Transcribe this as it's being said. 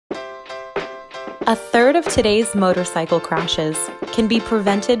A third of today's motorcycle crashes can be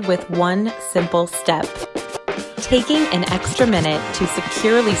prevented with one simple step. Taking an extra minute to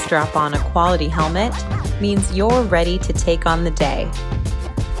securely strap on a quality helmet means you're ready to take on the day.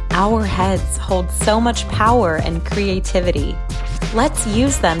 Our heads hold so much power and creativity. Let's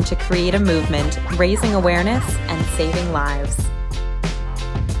use them to create a movement, raising awareness and saving lives.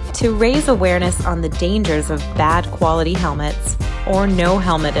 To raise awareness on the dangers of bad quality helmets, or no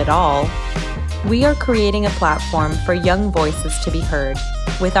helmet at all, we are creating a platform for young voices to be heard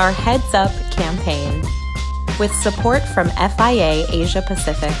with our Heads Up campaign. With support from FIA Asia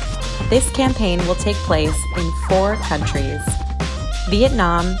Pacific, this campaign will take place in 4 countries: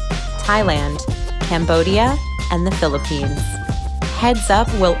 Vietnam, Thailand, Cambodia, and the Philippines. Heads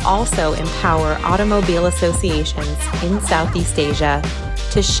Up will also empower automobile associations in Southeast Asia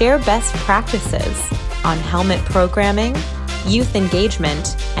to share best practices on helmet programming, youth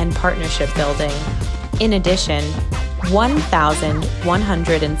engagement, and partnership building. In addition,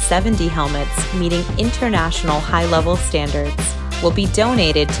 1,170 helmets meeting international high-level standards will be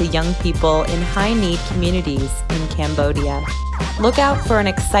donated to young people in high-need communities in Cambodia. Look out for an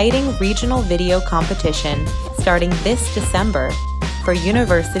exciting regional video competition starting this December for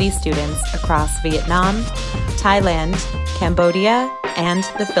university students across Vietnam, Thailand, Cambodia, and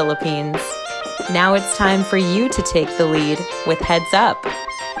the Philippines. Now it's time for you to take the lead with Heads Up.